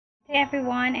Hey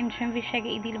everyone, I'm Shemvishega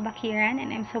Idil Bakiran,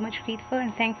 and I'm so much grateful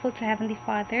and thankful to Heavenly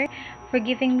Father for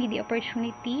giving me the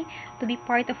opportunity to be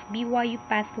part of BYU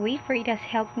Pathway, for it has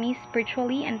helped me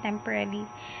spiritually and temporally.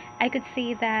 I could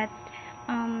say that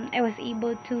I was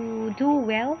able to do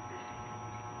well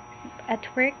at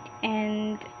work,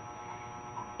 and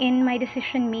in my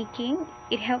decision making,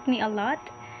 it helped me a lot,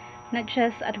 not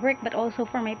just at work but also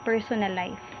for my personal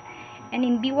life. And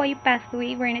in BYU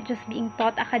Pathway, we're not just being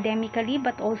taught academically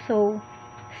but also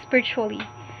spiritually,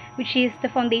 which is the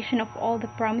foundation of all the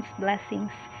promised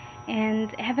blessings.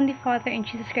 And Heavenly Father and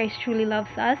Jesus Christ truly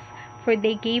loves us, for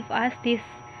they gave us this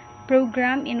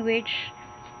program in which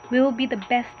we will be the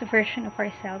best version of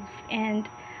ourselves. And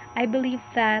I believe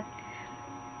that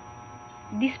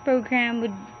this program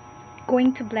would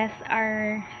going to bless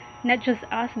our, not just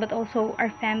us but also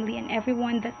our family and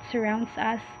everyone that surrounds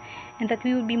us, and that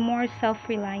we will be more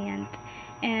self-reliant.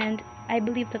 And I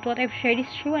believe that what I've shared is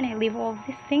true, and I live all of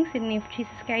these things in the name of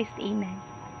Jesus Christ. Amen.